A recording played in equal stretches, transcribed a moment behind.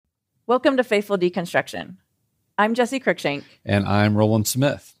Welcome to Faithful Deconstruction. I'm Jesse Cruikshank. And I'm Roland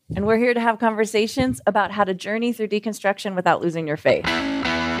Smith. And we're here to have conversations about how to journey through deconstruction without losing your faith.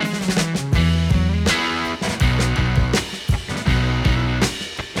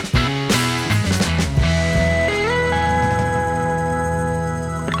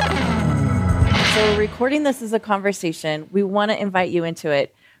 So we're recording this as a conversation. We want to invite you into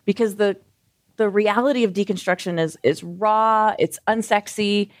it because the reality of deconstruction is raw, it's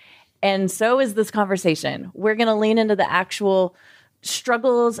unsexy, and so is this conversation. We're going to lean into the actual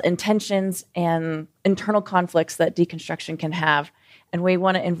struggles and tensions and internal conflicts that deconstruction can have, and we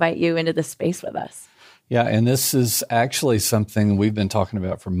want to invite you into this space with us. Yeah, and this is actually something we've been talking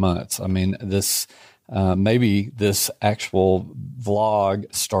about for months. I mean, maybe this actual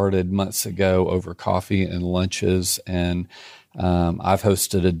vlog started months ago over coffee and lunches, and I've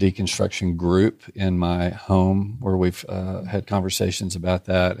hosted a deconstruction group in my home where we've had conversations about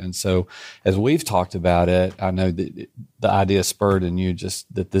that. And so as we've talked about it, I know that the idea spurred in you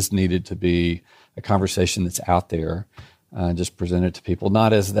just that this needed to be a conversation that's out there, just presented to people,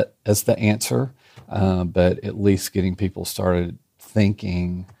 not as the answer, but at least getting people started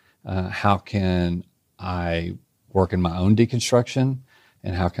thinking, how can I work in my own deconstruction?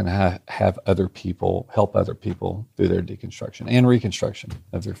 And how can I have other people help other people through their deconstruction and reconstruction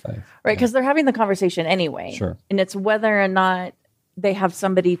of their faith? Right, because they're having the conversation anyway. Sure. And it's whether or not they have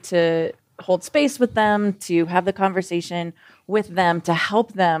somebody to hold space with them, to have the conversation with them, to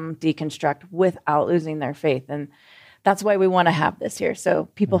help them deconstruct without losing their faith. And that's why we want to have this here, so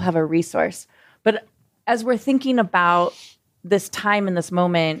people have a resource. But as we're thinking about this time and this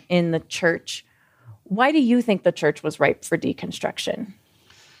moment in the church, why do you think the church was ripe for deconstruction?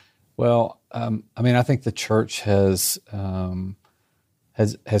 Well, I think the church has kind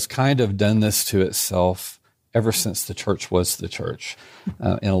of done this to itself ever since the church was the church,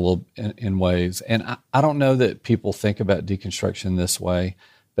 in ways. And I don't know that people think about deconstruction this way,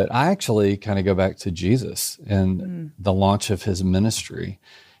 but I actually kind of go back to Jesus and the launch of his ministry.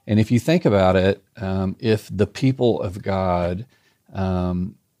 And if you think about it, if the people of God,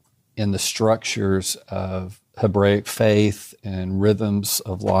 in the structures of Hebraic faith and rhythms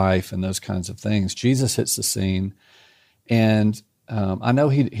of life and those kinds of things, Jesus hits the scene, and I know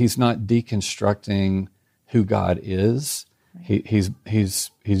he's not deconstructing who God is. He's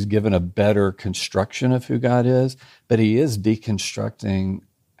given a better construction of who God is, but he is deconstructing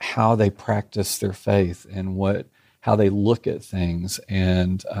how they practice their faith and how they look at things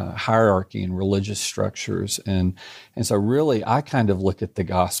and hierarchy and religious structures. And so really, I kind of look at the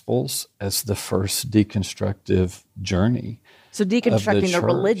Gospels as the first deconstructive journey. So deconstructing the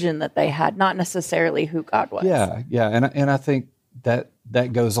religion that they had, not necessarily who God was. Yeah. And I think that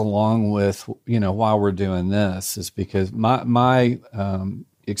goes along with, why we're doing this is because my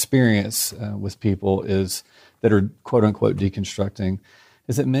experience with people that are quote unquote deconstructing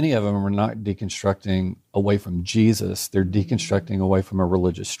is that many of them are not deconstructing away from Jesus, they're deconstructing away from a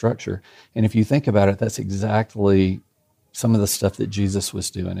religious structure. And if you think about it, that's exactly some of the stuff that Jesus was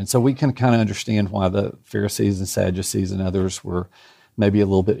doing. And so we can kind of understand why the Pharisees and Sadducees and others were maybe a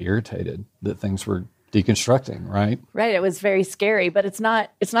little bit irritated that things were deconstructing, right? Right, it was very scary, but it's not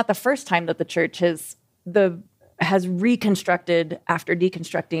the first time that the church has reconstructed after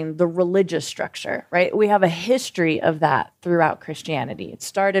deconstructing the religious structure, right? We have a history of that throughout Christianity. It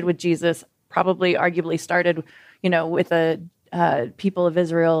started with Jesus, arguably started, with the people of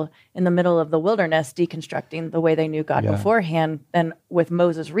Israel in the middle of the wilderness deconstructing the way they knew God beforehand, and with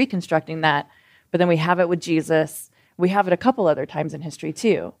Moses reconstructing that. But then we have it with Jesus. We have it a couple other times in history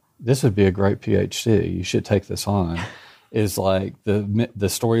too. This would be a great PhD. You should take this on. Is like the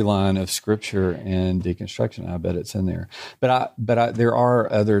storyline of Scripture and deconstruction. I bet it's in there. But there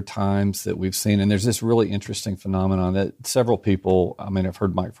are other times that we've seen, and there's this really interesting phenomenon that several people, I've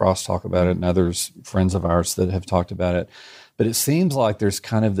heard Mike Frost talk about it and others, friends of ours that have talked about it, but it seems like there's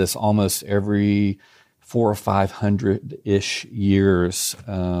kind of this almost every 400 or 500-ish years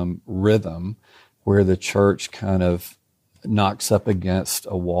rhythm where the church kind of knocks up against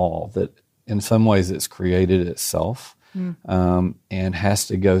a wall that in some ways it's created itself. And has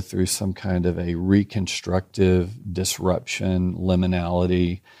to go through some kind of a reconstructive disruption,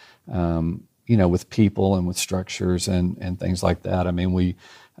 liminality, with people and with structures and things like that. We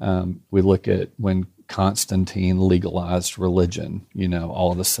look at when Constantine legalized religion,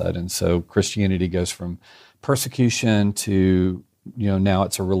 all of a sudden. So Christianity goes from persecution to, now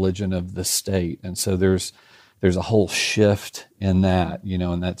it's a religion of the state. And so there's a whole shift in that,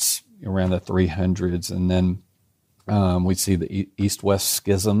 and that's around the 300s. And then we see the East-West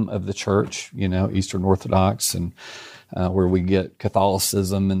schism of the church, Eastern Orthodox, and where we get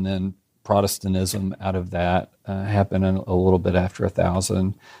Catholicism and then Protestantism out of that happened a little bit after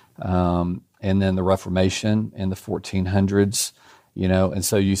 1000, and then the Reformation in the 1400s. And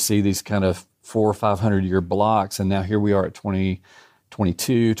so you see these kind of 400 or 500 year blocks, and now here we are at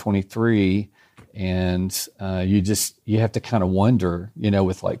 2022, 23, and you have to kind of wonder,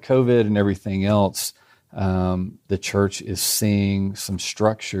 with like COVID and everything else, the church is seeing some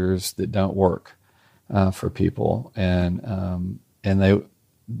structures that don't work for people, and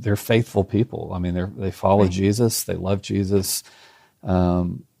they're faithful people. I mean, they follow right. Jesus, they love Jesus,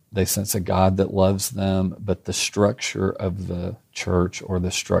 they sense a God that loves them, but the structure of the church or the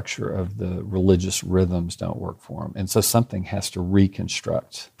structure of the religious rhythms don't work for them, and so something has to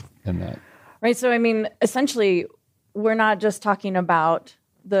reconstruct in that. Right. So, I mean, essentially, we're not just talking about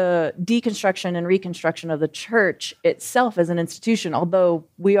the deconstruction and reconstruction of the church itself as an institution, although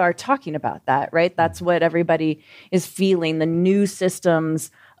we are talking about that, right? That's what everybody is feeling, the new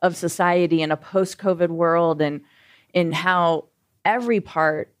systems of society in a post-COVID world, and in how every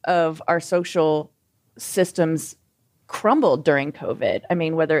part of our social systems crumbled during COVID. I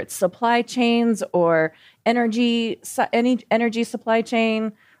mean, whether it's supply chains or any energy supply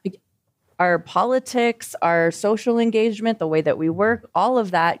chain, our politics, our social engagement, the way that we work, all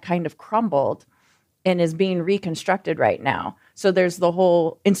of that kind of crumbled and is being reconstructed right now. So there's the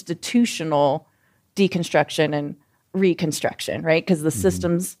whole institutional deconstruction and reconstruction, right? Because the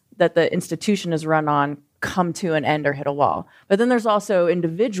systems that the institution is run on come to an end or hit a wall. But then there's also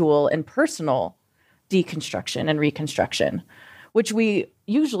individual and personal deconstruction and reconstruction, which we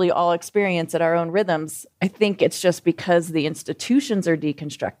usually all experience at our own rhythms. I think it's just because the institutions are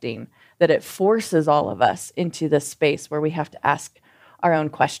deconstructing that it forces all of us into this space where we have to ask our own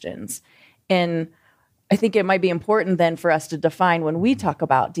questions. And I think it might be important then for us to define, when we talk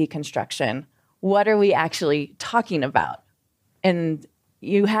about deconstruction, what are we actually talking about? And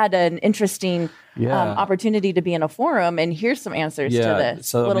you had an interesting opportunity to be in a forum and hear some answers to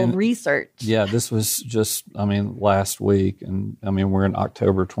this research. Yeah, this was just, last week, and we're in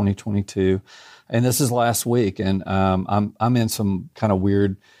October 2022, and this is last week, and I'm in some kind of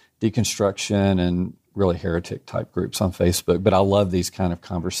weird deconstruction and really heretic type groups on Facebook, but I love these kind of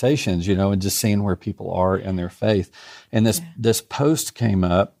conversations, and just seeing where people are in their faith. And this post came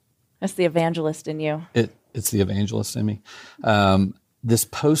up. That's the evangelist in you. It's the evangelist in me. This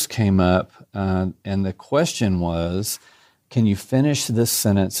post came up, and the question was, can you finish this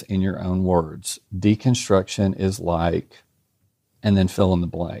sentence in your own words? Deconstruction is like, and then fill in the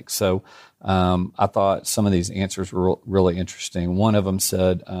blank. So I thought some of these answers were really interesting. One of them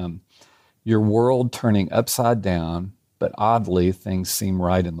said, your world turning upside down, but oddly, things seem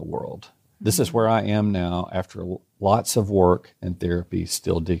right in the world. This is where I am now after lots of work and therapy,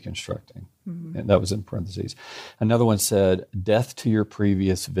 still deconstructing. And that was in parentheses. Another one said, death to your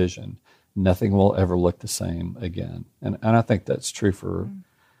previous vision. Nothing will ever look the same again. And I think that's true for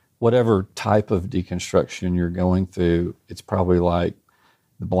whatever type of deconstruction you're going through. It's probably like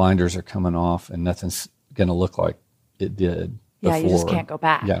the blinders are coming off and nothing's going to look like it did before. Yeah, you just can't go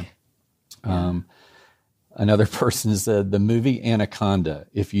back. Yeah. Another person said, the movie Anaconda,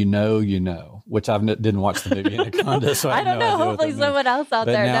 if you know, you know, which I didn't watch the movie Anaconda, so I don't know. Hopefully someone else out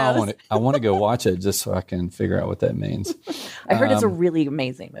there knows. I want to go watch it just so I can figure out what that means. I heard it's a really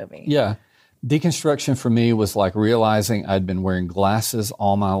amazing movie. Yeah. Deconstruction for me was like realizing I'd been wearing glasses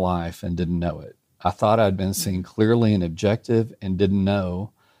all my life and didn't know it. I thought I'd been seeing clearly and objective and didn't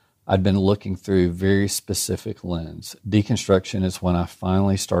know I'd been looking through a very specific lens. Deconstruction is when I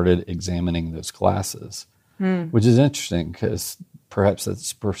finally started examining those glasses. Which is interesting because perhaps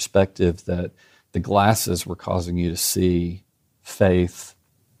that's perspective that the glasses were causing you to see faith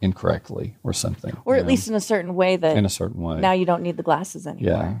incorrectly or something. Or at least in a certain way that in a certain way. Now you don't need the glasses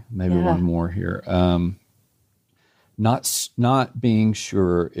anymore. Yeah, maybe one more here. Not being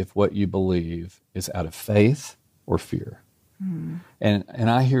sure if what you believe is out of faith or fear. And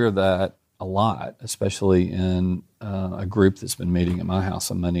I hear that a lot, especially in a group that's been meeting at my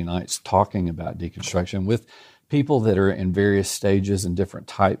house on Monday nights talking about deconstruction with people that are in various stages and different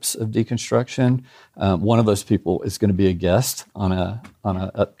types of deconstruction. One of those people is going to be a guest on a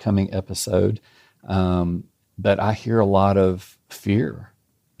upcoming episode. But I hear a lot of fear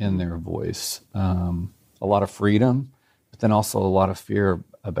in their voice, a lot of freedom, but then also a lot of fear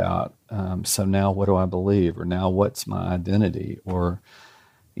about, so now what do I believe? Or now what's my identity? Or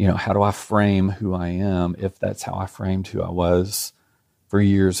how do I frame who I am if that's how I framed who I was for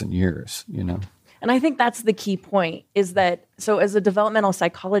years and years, And I think that's the key point is that, so as a developmental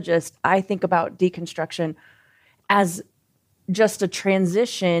psychologist, I think about deconstruction as just a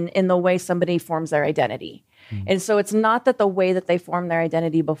transition in the way somebody forms their identity. And so it's not that the way that they formed their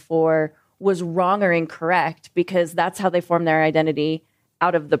identity before was wrong or incorrect, because that's how they formed their identity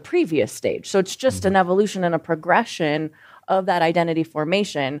out of the previous stage. So it's just an evolution and a progression of that identity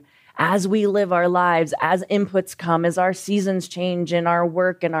formation as we live our lives, as inputs come, as our seasons change in our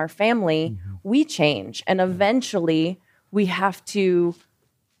work and our family, we change. And eventually we have to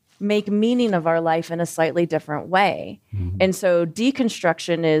make meaning of our life in a slightly different way. And so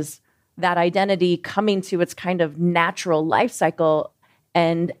deconstruction is that identity coming to its kind of natural life cycle.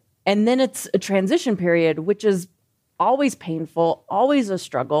 And then it's a transition period, which is always painful, always a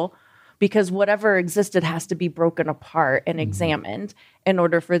struggle, because whatever existed has to be broken apart and examined in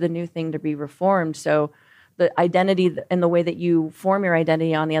order for the new thing to be reformed. So the identity and the way that you form your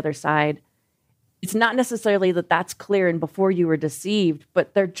identity on the other side, it's not necessarily that that's clear and before you were deceived,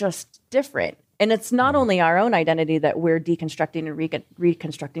 but they're just different. And it's not only our own identity that we're deconstructing and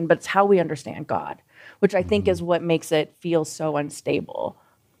reconstructing, but it's how we understand God, which I think is what makes it feel so unstable.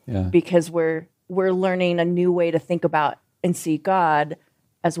 Yeah. Because we're learning a new way to think about and see God,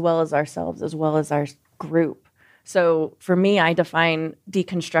 as well as ourselves, as well as our group. So for me, I define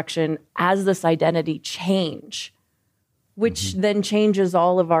deconstruction as this identity change, which then changes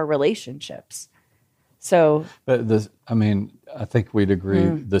all of our relationships. So, but I think we'd agree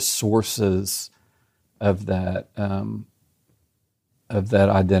the sources of that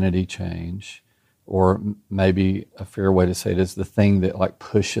identity change, or maybe a fair way to say it is the thing that like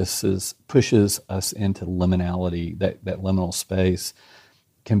pushes us into liminality, that liminal space,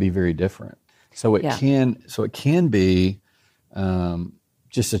 can be very different. So it can be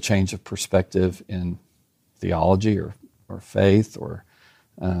just a change of perspective in theology or faith, or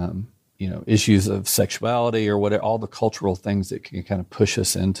issues of sexuality, or whatever, all the cultural things that can kind of push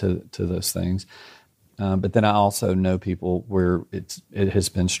us into those things. But then I also know people where it has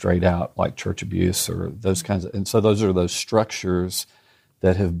been straight out, like church abuse or those kinds of, and so those are those structures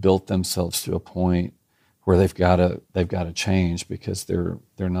that have built themselves to a point where they've got to change, because they're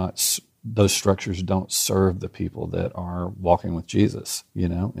not, those structures don't serve the people that are walking with Jesus,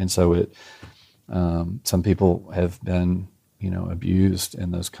 and so some people have been abused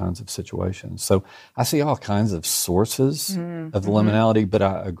in those kinds of situations. So I see all kinds of sources of liminality, but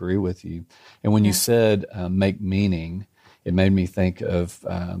I agree with you. And when you said make meaning, it made me think of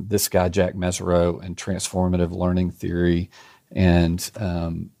this guy, Jack Mesereau, and transformative learning theory. And,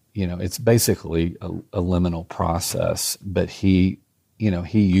 it's basically a liminal process, but he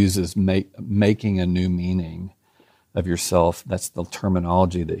uses making a new meaning of yourself. That's the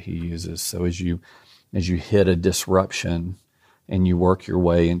terminology that he uses. So as you hit a disruption, and you work your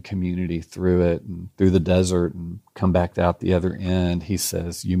way in community through it and through the desert and come back out the other end, he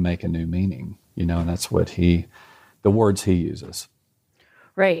says you make a new meaning, and that's what the words he uses.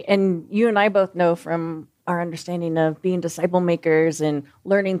 Right. And you and I both know from our understanding of being disciple makers and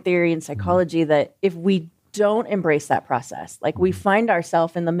learning theory and psychology that if we don't embrace that process, like we find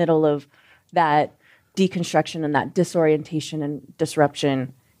ourselves in the middle of that deconstruction and that disorientation and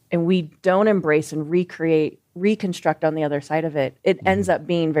disruption, and we don't embrace and reconstruct on the other side of it, it ends up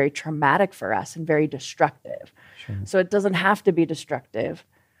being very traumatic for us and very destructive. Sure. So it doesn't have to be destructive,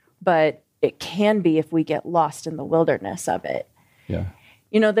 but it can be if we get lost in the wilderness of it. Yeah.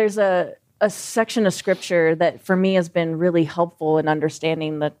 There's a section of scripture that for me has been really helpful in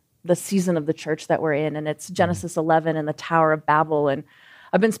understanding the season of the church that we're in, and it's Genesis 11 and the Tower of Babel. And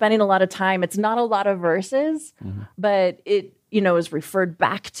I've been spending a lot of time, it's not a lot of verses, but it is referred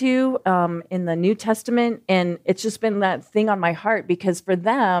back to in the New Testament. And it's just been that thing on my heart, because for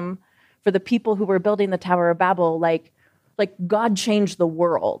the people who were building the Tower of Babel, like God changed the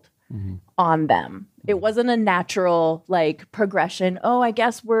world on them. It wasn't a natural progression. Oh, I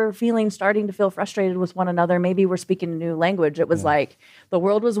guess we're starting to feel frustrated with one another. Maybe we're speaking a new language. It was like the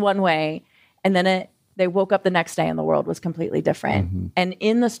world was one way, and then they woke up the next day and the world was completely different. And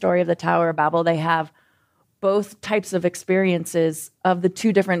in the story of the Tower of Babel, they have both types of experiences of the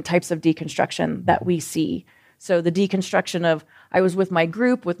two different types of deconstruction that we see. So the deconstruction of, I was with my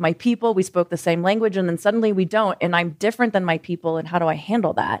group, with my people, we spoke the same language, and then suddenly we don't, and I'm different than my people, and how do I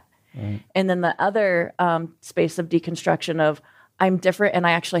handle that? Right. And then the other space of deconstruction of, I'm different, and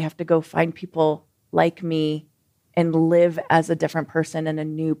I actually have to go find people like me and live as a different person in a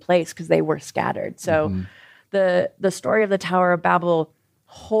new place, because they were scattered. So the story of the Tower of Babel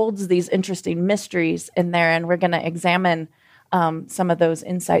holds these interesting mysteries in there, and we're going to examine some of those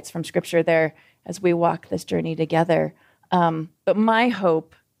insights from Scripture there as we walk this journey together. But my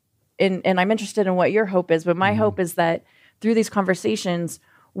hope, and I'm interested in what your hope is, but my hope is that through these conversations,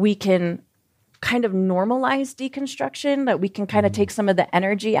 we can kind of normalize deconstruction, that we can kind of take some of the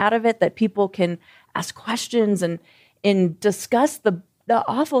energy out of it, that people can ask questions and discuss the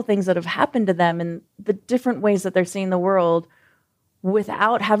awful things that have happened to them and the different ways that they're seeing the world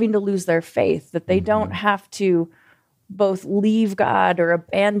without having to lose their faith, that they don't have to both leave God or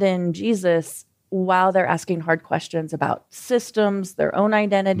abandon Jesus while they're asking hard questions about systems, their own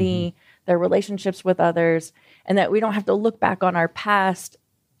identity, their relationships with others, and that we don't have to look back on our past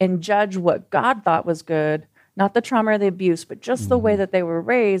and judge what God thought was good, not the trauma or the abuse, but just the way that they were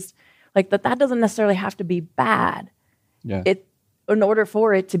raised, like that doesn't necessarily have to be bad. Yeah. In order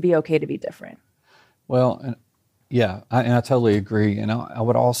for it to be okay to be different. Well, I totally agree. And I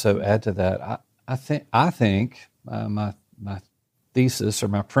would also add to that. I think my thesis or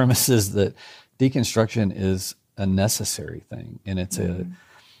my premise is that deconstruction is a necessary thing, and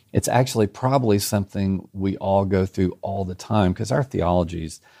it's actually probably something we all go through all the time because our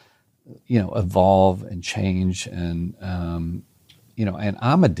theologies, evolve and change, and and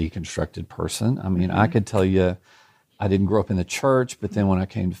I'm a deconstructed person. I mean, I could tell you, I didn't grow up in the church, but then when I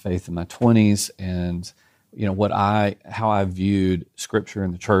came to faith in my 20s, and how I viewed Scripture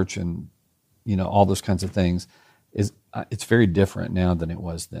in the church, and all those kinds of things, it's very different now than it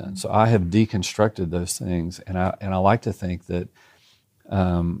was then. So I have deconstructed those things, and I like to think that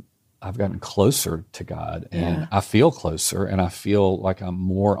I've gotten closer to God, and I feel closer, and I feel like I'm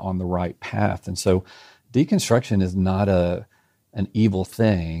more on the right path. And so deconstruction is not an evil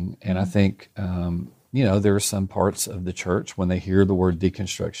thing, and I think there are some parts of the church, when they hear the word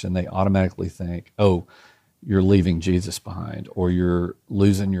deconstruction, they automatically think, oh, you're leaving Jesus behind, or you're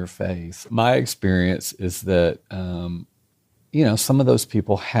losing your faith. My experience is that, some of those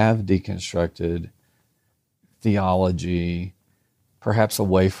people have deconstructed theology, perhaps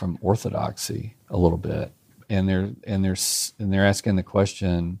away from orthodoxy a little bit, and they're asking the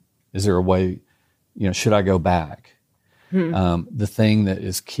question: is there a way? Should I go back? The thing that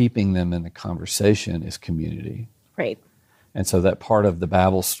is keeping them in the conversation is community. Right. And so that part of the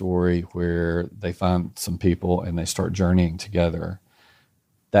Babel story where they find some people and they start journeying together,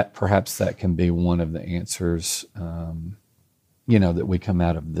 that can be one of the answers, that we come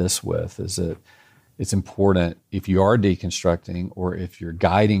out of this with, is that it's important, if you are deconstructing or if you're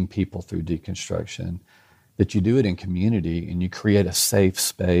guiding people through deconstruction, that you do it in community and you create a safe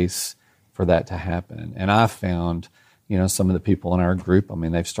space for that to happen. And I've found, some of the people in our group,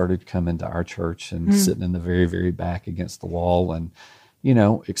 they've started coming to our church and sitting in the very, very back against the wall and,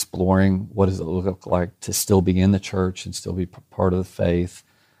 exploring what does it look like to still be in the church and still be part of the faith,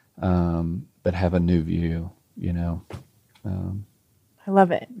 but have a new view, I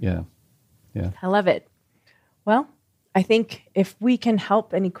love it. Yeah. Yeah. I love it. Well, I think if we can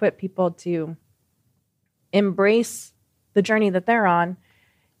help and equip people to embrace the journey that they're on,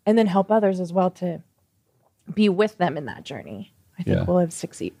 and then help others as well to be with them in that journey, I think we'll have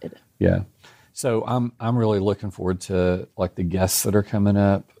succeeded. Yeah. So I'm really looking forward to the guests that are coming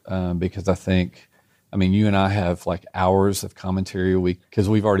up, because I think, you and I have hours of commentary a week because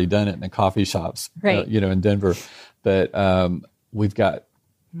we've already done it in the coffee shops, right? In Denver, but we've got,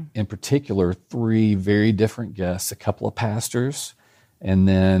 in particular, 3 very different guests: a couple of pastors, and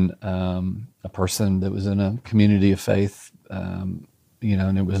then a person that was in a community of faith.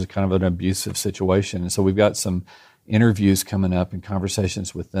 And it was kind of an abusive situation. And so we've got some interviews coming up and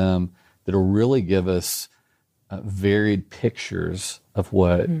conversations with them that will really give us varied pictures of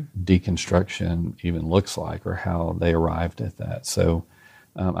what deconstruction even looks like, or how they arrived at that. So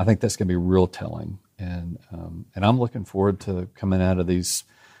I think that's going to be real telling. And I'm looking forward to coming out of these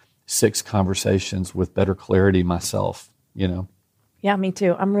 6 conversations with better clarity myself, Yeah, me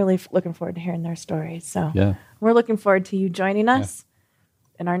too. I'm really looking forward to hearing their stories. So we're looking forward to you joining us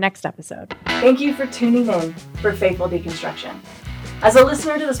in our next episode. Thank you for tuning in for Faithful Deconstruction. As a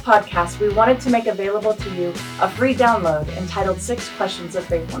listener to this podcast, we wanted to make available to you a free download entitled 6 Questions of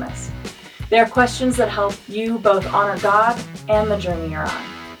Faithfulness. They are questions that help you both honor God and the journey you're on.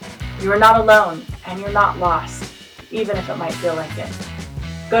 You are not alone, and you're not lost, even if it might feel like it.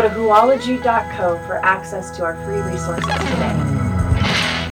 Go to whoology.co for access to our free resources today.